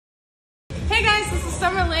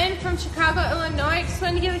Summerlin from Chicago, Illinois. Just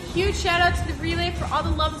wanted to give a huge shout out to the Relay for all the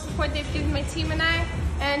love and support they've given my team and I.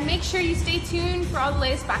 And make sure you stay tuned for all the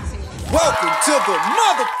latest boxing news. Welcome to the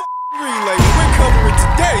motherfucking Relay. We're covering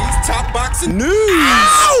today's top boxing news.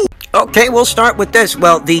 Ow! Okay, we'll start with this.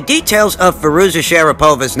 Well, the details of Firuza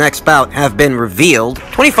Sharipova's next bout have been revealed.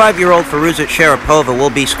 25-year-old Firuza Sharipova will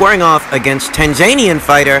be squaring off against Tanzanian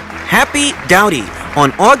fighter Happy Daudi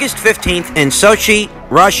on August 15th in Sochi,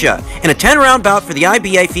 Russia, in a 10-round bout for the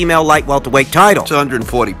IBA female light welterweight title. It's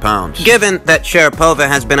 140 pounds. Given that Sharipova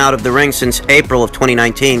has been out of the ring since April of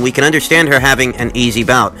 2019, we can understand her having an easy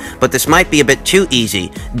bout, but this might be a bit too easy.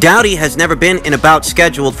 Daudi has never been in a bout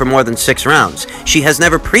scheduled for more than 6 rounds. She has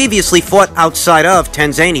never previously fought outside of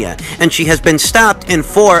Tanzania, and she has been stopped in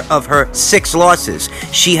 4 of her 6 losses.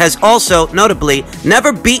 She has also, notably,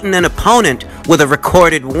 never beaten an opponent with a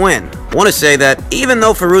recorded win. I want to say that even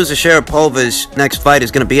though Firuza Sharipova's next fight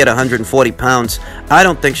is going to be at 140 pounds, I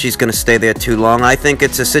don't think she's going to stay there too long. I think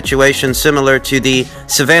it's a situation similar to the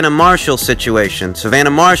Savannah Marshall situation.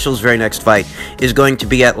 Savannah Marshall's very next fight is going to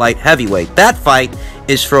be at light heavyweight. That fight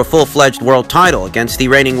is for a full-fledged world title against the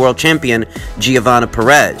reigning world champion, Giovanna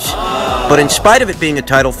Perez. But in spite of it being a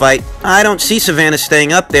title fight, I don't see Savannah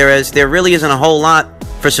staying up there, as there really isn't a whole lot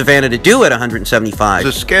for Savannah to do at 175.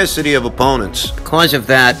 There's a scarcity of opponents. Because of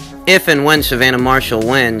that, if and when Savannah Marshall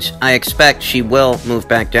wins, I expect she will move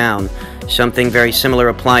back down. Something very similar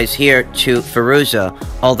applies here to Firuza,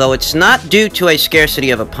 although it's not due to a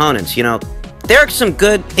scarcity of opponents. You know, there are some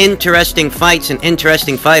good, interesting fights and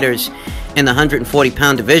interesting fighters in the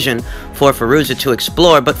 140-pound division for Firuza to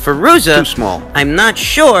explore, but Firuza, too small, I'm not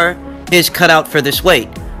sure, is cut out for this weight.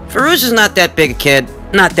 Firuza's not that big a kid,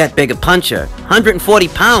 not that big a puncher. 140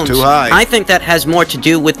 pounds. Too high. I think that has more to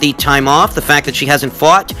do with the time off, the fact that she hasn't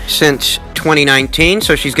fought since 2019,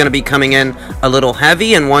 so she's going to be coming in a little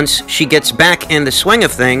heavy, and once she gets back in the swing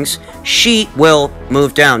of things, she will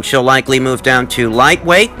move down. She'll likely move down to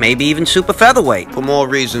lightweight, maybe even super featherweight. For more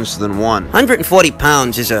reasons than one. 140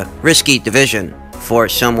 pounds is a risky division for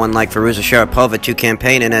someone like Firuza Sharipova to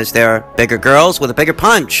campaign in, as there are bigger girls with a bigger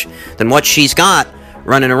punch than what she's got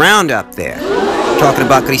running around up there. Talking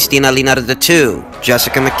about Christina Linarda II,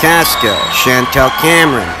 Jessica McCaskill, Chantel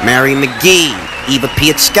Cameron, Mary McGee, Eva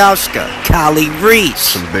Pietzkowska, Kali Reese.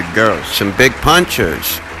 Some big girls. Some big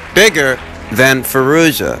punchers. Bigger than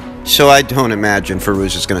Firuza. So I don't imagine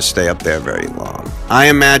Firuza's going to stay up there very long. I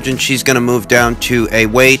imagine she's going to move down to a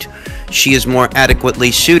weight she is more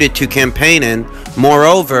adequately suited to campaign in.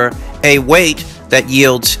 Moreover, a weight that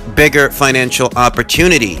yields bigger financial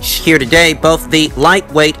opportunities. Here today, both the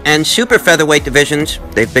lightweight and super featherweight divisions,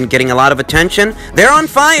 they've been getting a lot of attention. They're on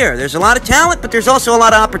fire. There's a lot of talent, but there's also a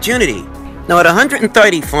lot of opportunity. Now, at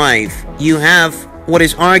 135, you have what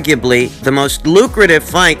is arguably the most lucrative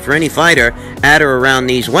fight for any fighter at or around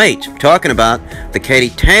these weights. I'm talking about the Katie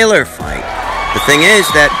Taylor fight. The thing is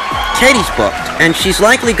that Katie's booked, and she's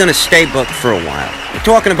likely going to stay booked for a while. We're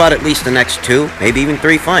talking about at least the next 2, maybe even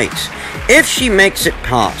 3 fights. If she makes it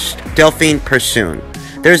past Delphine Persoon,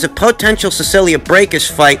 there's a potential Cecilia Brækhus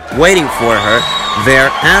fight waiting for her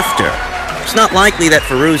thereafter. It's not likely that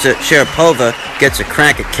Firuza Sharipova gets a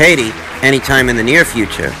crack at Katie anytime in the near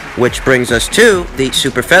future, which brings us to the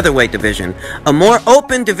super featherweight division, a more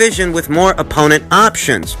open division with more opponent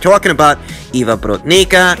options. Talking about Eva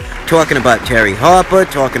Brotnica, talking about Terry Harper,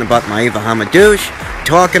 talking about Maeva Hamadouche,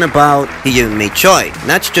 talking about Hyun Mi Choi. And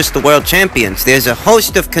that's just the world champions. There's a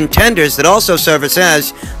host of contenders that also serve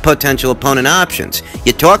as potential opponent options.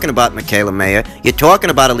 You're talking about Michaela Mayer, you're talking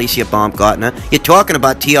about Alicia Baumgartner, you're talking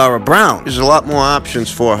about Tiara Brown. There's a lot more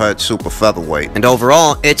options for her at super featherweight. And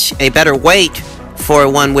overall, it's a better weight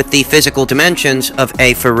for one with the physical dimensions of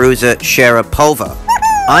a Firuza Sharipova.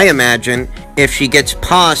 I imagine if she gets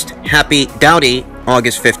past Happy Daudi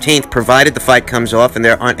August 15th, provided the fight comes off and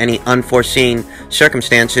there aren't any unforeseen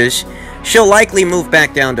circumstances, she'll likely move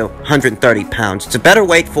back down to 130 pounds. It's a better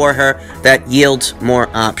weight for her that yields more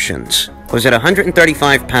options. Was at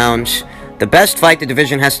 135 pounds, the best fight the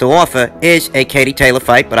division has to offer is a Katie Taylor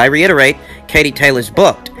fight, but I reiterate, Katie Taylor's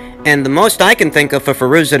booked. And the most I can think of for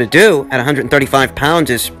Firuza to do at 135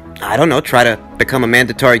 pounds is, I don't know, try to become a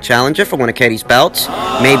mandatory challenger for one of Katie's belts.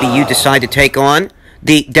 Maybe you decide to take on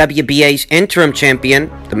the WBA's interim champion,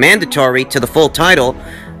 the mandatory to the full title,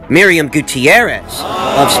 Miriam Gutierrez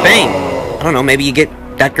of Spain. I don't know, maybe you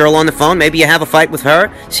get that girl on the phone, maybe you have a fight with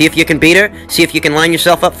her, see if you can beat her, see if you can line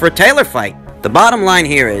yourself up for a Taylor fight. The bottom line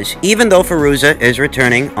here is, even though Firuza is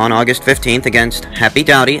returning on August 15th against Happy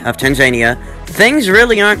Daudi of Tanzania, things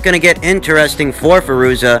really aren't going to get interesting for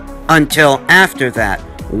Firuza until after that.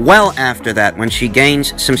 well after that, when she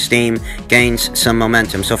gains some steam, gains some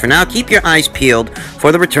momentum. So for now, keep your eyes peeled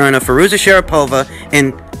for the return of Firuza Sharipova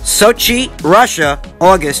in Sochi, Russia,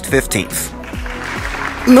 August 15th.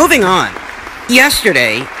 Moving on.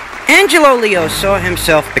 Yesterday, Angelo Leo saw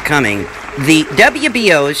himself becoming the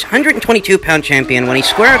WBO's 122-pound champion when he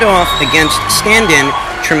squared off against stand-in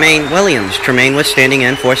Tremaine Williams. Tremaine was standing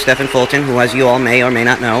in for Stephen Fulton, who, as you all may or may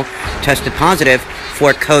not know, tested positive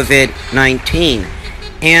for COVID-19.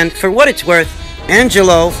 And for what it's worth,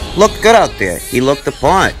 Angelo looked good out there. He looked the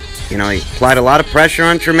part. You know, he applied a lot of pressure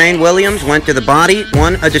on Tremaine Williams, went to the body,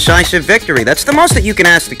 won a decisive victory. That's the most that you can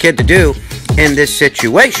ask the kid to do in this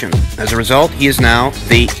situation. As a result, he is now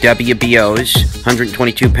the WBO's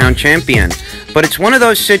 122-pound champion. But it's one of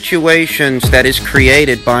those situations that is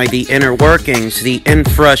created by the inner workings, the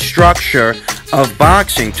infrastructure of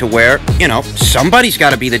boxing, to where, you know, somebody's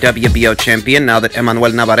got to be the WBO champion now that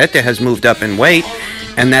Emmanuel Navarrete has moved up in weight,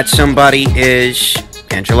 and that somebody is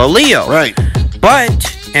Angelo Leo. Right.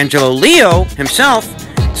 But Angelo Leo himself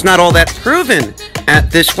is not all that proven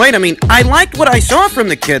at this weight. I mean, I liked what I saw from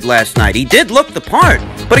the kid last night. He did look the part.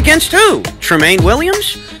 But against who? Tremaine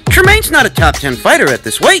Williams? Tremaine's not a top 10 fighter at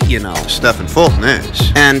this weight, you know. Stephen Fulton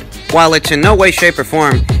is. And while it's in no way, shape, or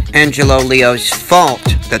form Angelo Leo's fault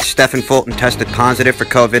that Stephen Fulton tested positive for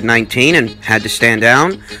COVID-19 and had to stand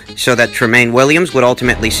down so that Tremaine Williams would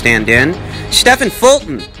ultimately stand in, Stephen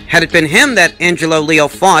Fulton, had it been him that Angelo Leo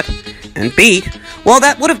fought and beat, well,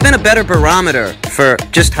 that would have been a better barometer for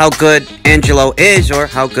just how good Angelo is or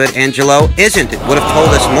how good Angelo isn't. It would have told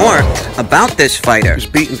us more about this fighter.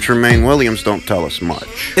 Just beating Tremaine Williams don't tell us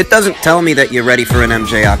much. It doesn't tell me that you're ready for an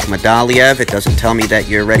MJ Akhmadaliev. It doesn't tell me that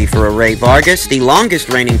you're ready for a Ray Vargas, the longest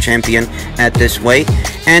reigning champion at this weight.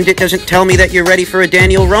 And it doesn't tell me that you're ready for a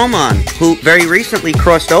Daniel Roman, who very recently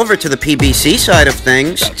crossed over to the PBC side of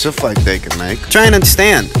things. That's a fight they can make. Try and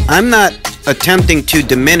understand. I'm not attempting to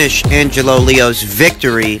diminish Angelo Leo's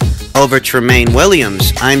victory over Tremaine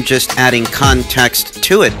Williams. I'm just adding context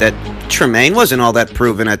to it that Tremaine wasn't all that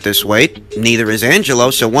proven at this weight. Neither is Angelo,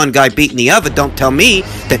 so one guy beating the other. Don't tell me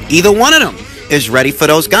that either one of them is ready for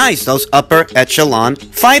those guys, those upper echelon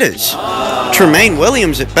fighters. Tremaine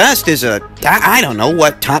Williams at best is a, I don't know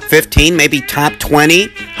what, top 15, maybe top 20,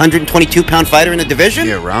 122-pound fighter in the division?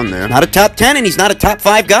 Yeah, around there. Not a top 10, and he's not a top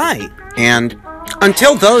 5 guy. And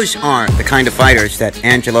until those are the kind of fighters that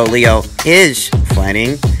Angelo Leo is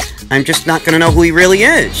fighting, I'm just not going to know who he really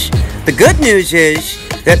is. The good news is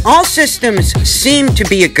that all systems seem to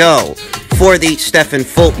be a go for the Stephen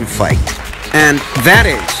Fulton fight. And that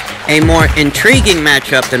is a more intriguing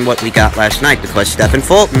matchup than what we got last night, because Stephen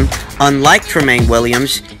Fulton, unlike Tremaine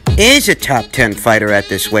Williams, is a top 10 fighter at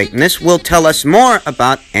this weight. And this will tell us more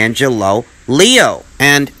about Angelo Leo.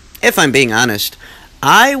 And if I'm being honest,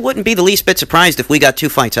 I wouldn't be the least bit surprised if we got 2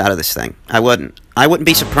 fights out of this thing. I wouldn't. I wouldn't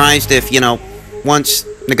be surprised if, you know, once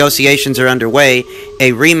negotiations are underway,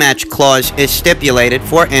 a rematch clause is stipulated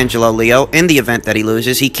for Angelo Leo in the event that he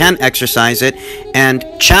loses. He can exercise it and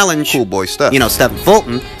challenge, Cool boy Steph. you know, Stephen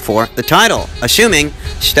Fulton for the title, assuming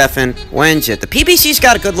Stephen wins it. The PBC's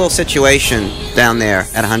got a good little situation down there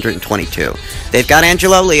at 122. They've got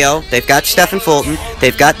Angelo Leo, they've got Stephen Fulton,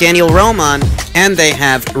 they've got Daniel Roman, and they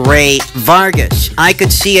have Ray Vargas. I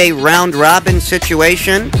could see a round-robin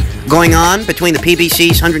situation going on between the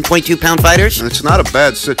PBC's 122-pound fighters. It's not a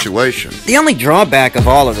bad situation. The only drawback of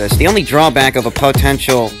all of this, the only drawback of a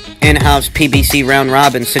potential in-house PBC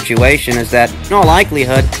round-robin situation is that, in all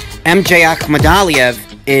likelihood, MJ Akhmadaliev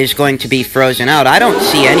is going to be frozen out. I don't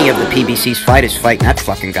see any of the PBC's fighters fighting that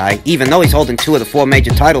fucking guy, even though he's holding 2 of the 4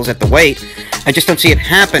 major titles at the weight. I just don't see it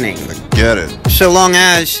happening. Get it. So long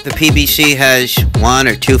as the PBC has 1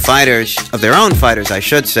 or 2 fighters, of their own fighters, I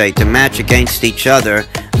should say, to match against each other,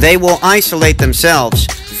 they will isolate themselves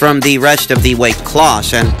from the rest of the weight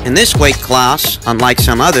class. And in this weight class, unlike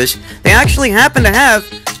some others, they actually happen to have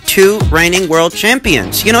 2 reigning world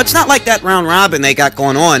champions. You know, it's not like that round robin they got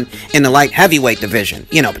going on in the light heavyweight division.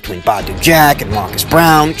 You know, between Badu Jack and Marcus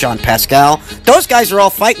Brown, John Pascal. Those guys are all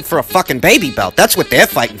fighting for a fucking baby belt. That's what they're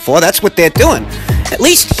fighting for. That's what they're doing. At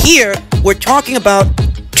least here, we're talking about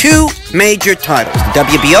 2 major titles. The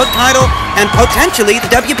WBO title and potentially the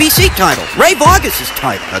WBC title. Ray Vargas'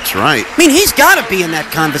 title. That's right. I mean, he's got to be in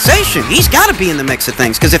that conversation. He's got to be in the mix of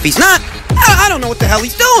things, because if he's not, I don't know what the hell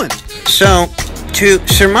he's doing. So, to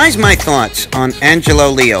surmise my thoughts on Angelo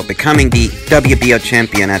Leo becoming the WBO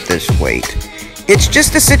champion at this weight, it's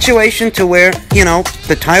just a situation to where, you know,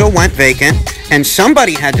 the title went vacant and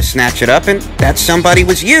somebody had to snatch it up, and that somebody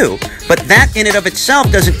was you. But that in and of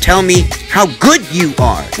itself doesn't tell me how good you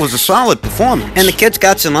are. It was a solid performance. performance. And the kid's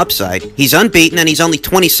got some upside. He's unbeaten and he's only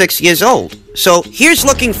 26 years old. So here's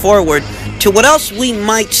looking forward to what else we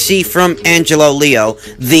might see from Angelo Leo,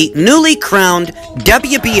 the newly crowned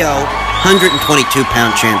WBO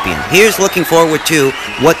 122-pound champion. Here's looking forward to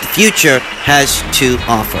what the future has to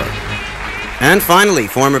offer. And finally,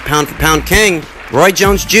 former pound-for-pound king, Roy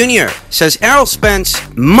Jones Jr. says Errol Spence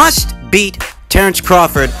must beat Terence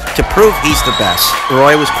Crawford to prove he's the best.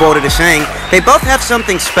 Roy was quoted as saying, "They both have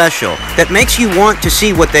something special that makes you want to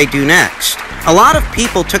see what they do next. A lot of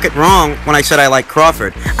people took it wrong when I said I like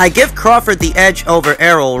Crawford. I give Crawford the edge over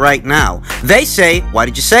Errol right now. They say, why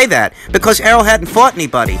did you say that? Because Errol hadn't fought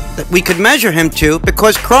anybody that we could measure him to,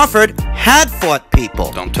 because Crawford had fought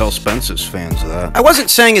people." Don't tell Spence's fans that. I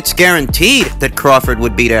wasn't saying it's guaranteed that Crawford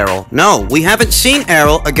would beat Errol. No, we haven't seen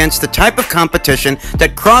Errol against the type of competition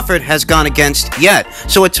that Crawford has gone against yet.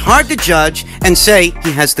 So it's hard to judge and say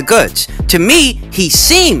he has the goods. To me, he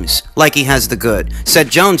seems like he has the good,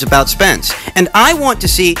 said Jones about Spence. And I want to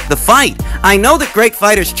see the fight. I know that great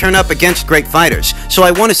fighters turn up against great fighters, so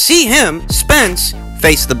I want to see him, Spence,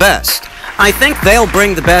 face the best. I think they'll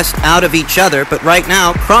bring the best out of each other, but right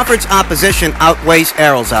now, Crawford's opposition outweighs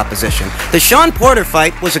Errol's opposition. The Sean Porter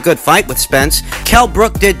fight was a good fight with Spence. Kell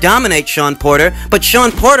Brook did dominate Sean Porter, but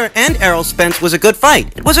Sean Porter and Errol Spence was a good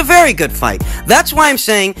fight. It was a very good fight. That's why I'm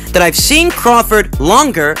saying that I've seen Crawford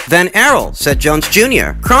longer than Errol, said Jones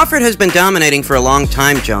Jr. Crawford has been dominating for a long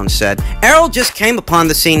time, Jones said. Errol just came upon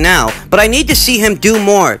the scene now, but I need to see him do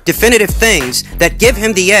more definitive things that give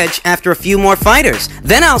him the edge after a few more fighters.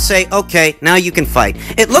 Then I'll say, okay, now you can fight.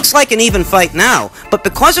 It looks like an even fight now, but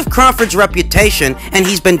because of Crawford's reputation and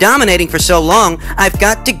he's been dominating for so long, I've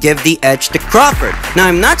got to give the edge to Crawford. Now,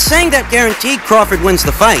 I'm not saying that guaranteed Crawford wins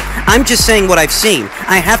the fight. I'm just saying what I've seen.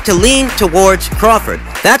 I have to lean towards Crawford.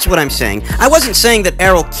 That's what I'm saying. I wasn't saying that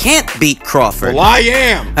Errol can't beat Crawford. Well, I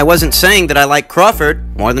am. I wasn't saying that I like Crawford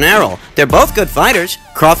more than Errol. They're both good fighters.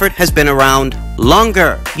 Crawford has been around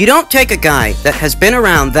longer. You don't take a guy that has been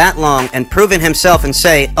around that long and proven himself and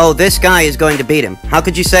say, oh, this guy is going to beat him. How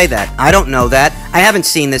could you say that? I don't know that. I haven't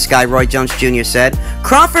seen this guy, Roy Jones Jr. said.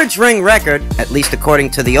 Crawford's ring record, at least according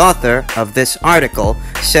to the author of this article,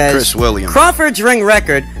 says Chris Williams. Crawford's ring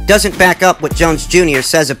record doesn't back up what Jones Jr.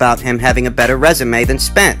 says about him having a better resume than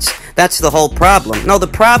Spence. That's the whole problem. No, the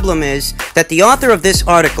problem is that the author of this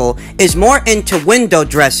article is more into window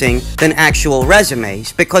dressing than actual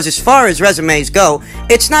resumes, because as far as resumes go,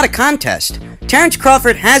 it's not a contest. Terence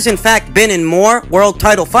Crawford has in fact been in more world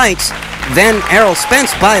title fights than Errol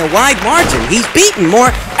Spence by a wide margin. He's beaten more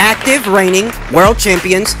active reigning world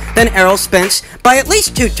champions than Errol Spence by at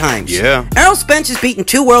least 2 times. Yeah. Errol Spence has beaten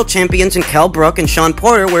 2 world champions in Kell Brook and Sean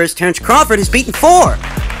Porter, whereas Terence Crawford has beaten 4.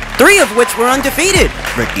 3 of which were undefeated.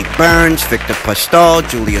 Ricky Burns, Victor Postol,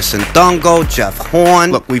 Julius Ndongo, Jeff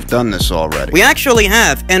Horn. Look, we've done this already. We actually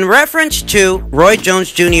have. In reference to Roy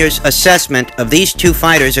Jones Jr.'s assessment of these 2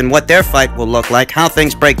 fighters and what their fight will look like, how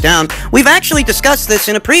things break down, we've actually discussed this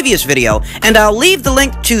in a previous video, and I'll leave the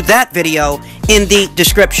link to that video in the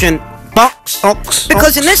description box.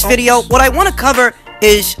 Because in this video, what I want to cover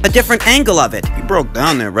is a different angle of it. You broke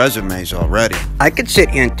down their resumes already. I could sit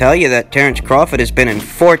here and tell you that Terence Crawford has been in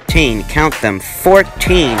 14, count them,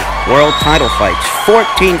 14 world title fights.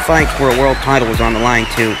 14 fights where a world title was on the line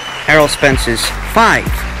to Errol Spence's 5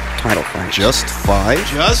 title fights. Just 5?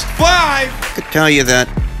 Just 5. I could tell you that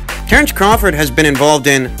Terence Crawford has been involved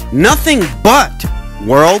in nothing but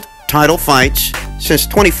world title fights since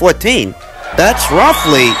 2014. That's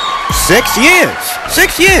roughly 6 years.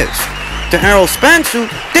 6 years. To Errol Spence, who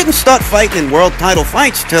didn't start fighting in world title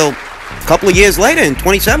fights till a couple of years later in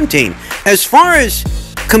 2017. As far as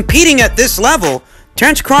competing at this level,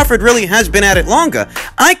 Terence Crawford really has been at it longer.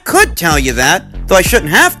 I could tell you that, though I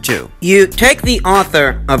shouldn't have to. You take the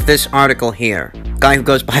author of this article here, a guy who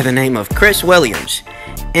goes by the name of Chris Williams,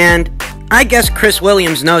 and I guess Chris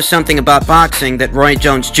Williams knows something about boxing that Roy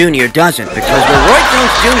Jones Jr. doesn't, because when Roy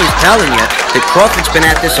Jones Jr. is telling you that Crawford's been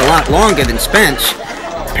at this a lot longer than Spence,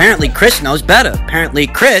 apparently Chris knows better. Apparently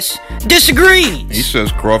Chris disagrees. He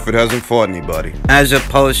says Crawford hasn't fought anybody. As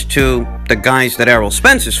opposed to the guys that Errol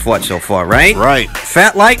Spence has fought so far, right? Right.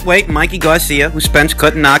 Fat lightweight Mikey Garcia, who Spence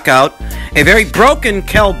couldn't knock out. A very broken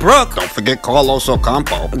Kell Brook. Don't forget Carlos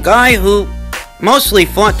Ocampo. A guy who mostly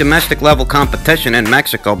fought domestic level competition in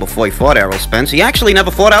Mexico before he fought Errol Spence. He actually never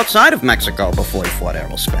fought outside of Mexico before he fought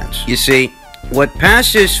Errol Spence. You see, what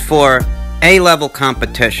passes for A-level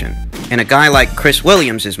competition in a guy like Chris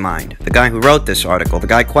Williams' mind, the guy who wrote this article, the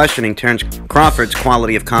guy questioning Terence Crawford's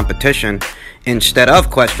quality of competition, instead of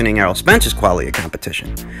questioning Errol Spence's quality of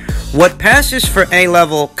competition. What passes for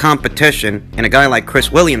A-level competition in a guy like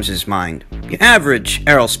Chris Williams' mind, the average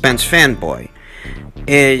Errol Spence fanboy,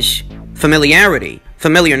 is familiarity,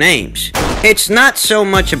 familiar names. It's not so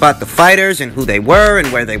much about the fighters and who they were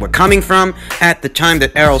and where they were coming from at the time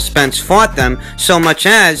that Errol Spence fought them, so much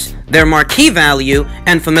as their marquee value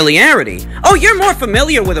and familiarity. Oh, you're more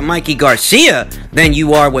familiar with a Mikey Garcia than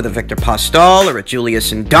you are with a Victor Postol or a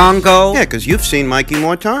Julius Ndongo. Yeah, because you've seen Mikey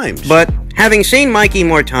more times. But having seen Mikey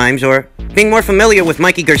more times, or being more familiar with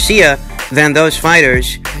Mikey Garcia than those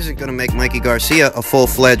fighters, isn't going to make Mikey Garcia a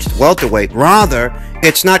full-fledged welterweight. Rather,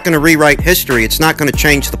 it's not going to rewrite history. It's not going to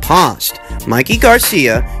change the past. Mikey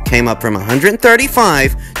Garcia came up from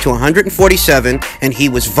 135 to 147, and he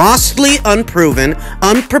was vastly unproven,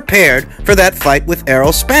 unprepared for that fight with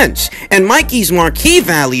Errol Spence. And Mikey's marquee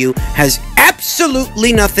value has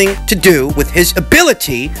absolutely nothing to do with his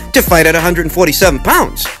ability to fight at 147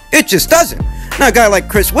 pounds. It just doesn't. Now, a guy like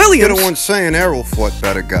Chris Williams... You're the one saying Errol fought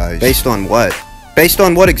better guys. Based on what? Based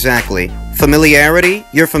on what exactly? Familiarity?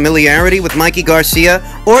 Your familiarity with Mikey Garcia?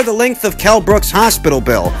 Or the length of Kell Brook's hospital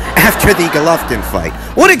bill after the Golovkin fight?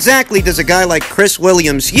 What exactly does a guy like Chris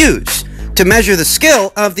Williams use to measure the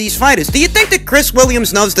skill of these fighters? Do you think that Chris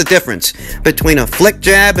Williams knows the difference between a flick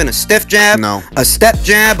jab and a stiff jab? No. A step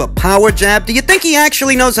jab, a power jab? Do you think he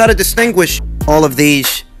actually knows how to distinguish all of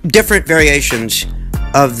these different variations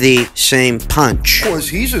of the same punch? Because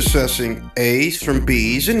he's assessing A's from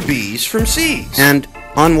B's and B's from C's. And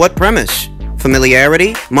on what premise?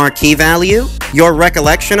 Familiarity? Marquee value? Your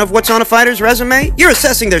recollection of what's on a fighter's resume? You're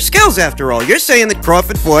assessing their skills after all. You're saying that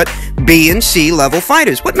Crawford fought B and C level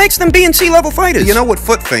fighters. What makes them B and C level fighters? You know what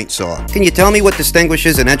foot feints are? Can you tell me what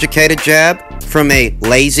distinguishes an educated jab from a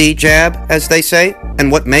lazy jab, as they say?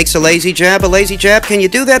 And what makes a lazy jab a lazy jab? Can you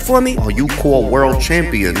do that for me? Oh, you call world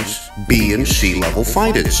champions B and C level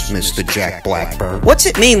fighters, Mr. Jack Blackburn. What's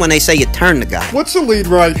it mean when they say you turn the guy? What's a lead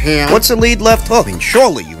right hand? What's a lead left hook? I mean,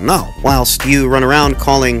 surely you know. Whilst you run around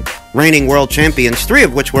calling reigning world champions, 3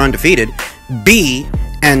 of which were undefeated, B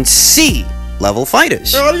and C level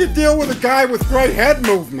fighters. How do you deal with a guy with great head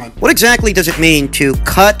movement? What exactly does it mean to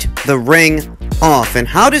cut the ring off? And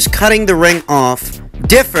how does cutting the ring off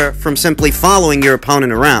differ from simply following your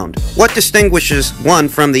opponent around? What distinguishes one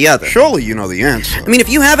from the other? Surely you know the answer. I mean, if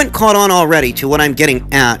you haven't caught on already to what I'm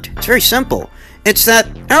getting at, it's very simple. It's that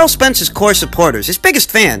Errol Spence's core supporters, his biggest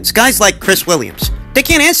fans, guys like Chris Williams, they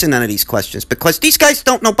can't answer none of these questions because these guys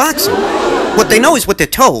don't know boxing. What they know is what they're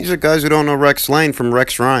told. These are guys who don't know Rex Lane from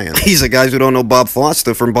Rex Ryan. These are guys who don't know Bob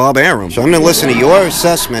Foster from Bob Arum. So I'm going to listen to your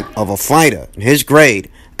assessment of a fighter and his grade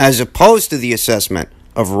as opposed to the assessment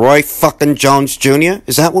of Roy fucking Jones Jr.?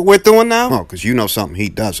 Is that what we're doing now? Oh, because you know something he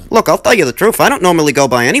doesn't. Look, I'll tell you the truth. I don't normally go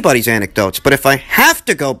by anybody's anecdotes, but if I have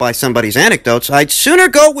to go by somebody's anecdotes, I'd sooner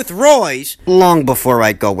go with Roy's long before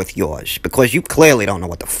I'd go with yours, because you clearly don't know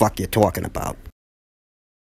what the fuck you're talking about.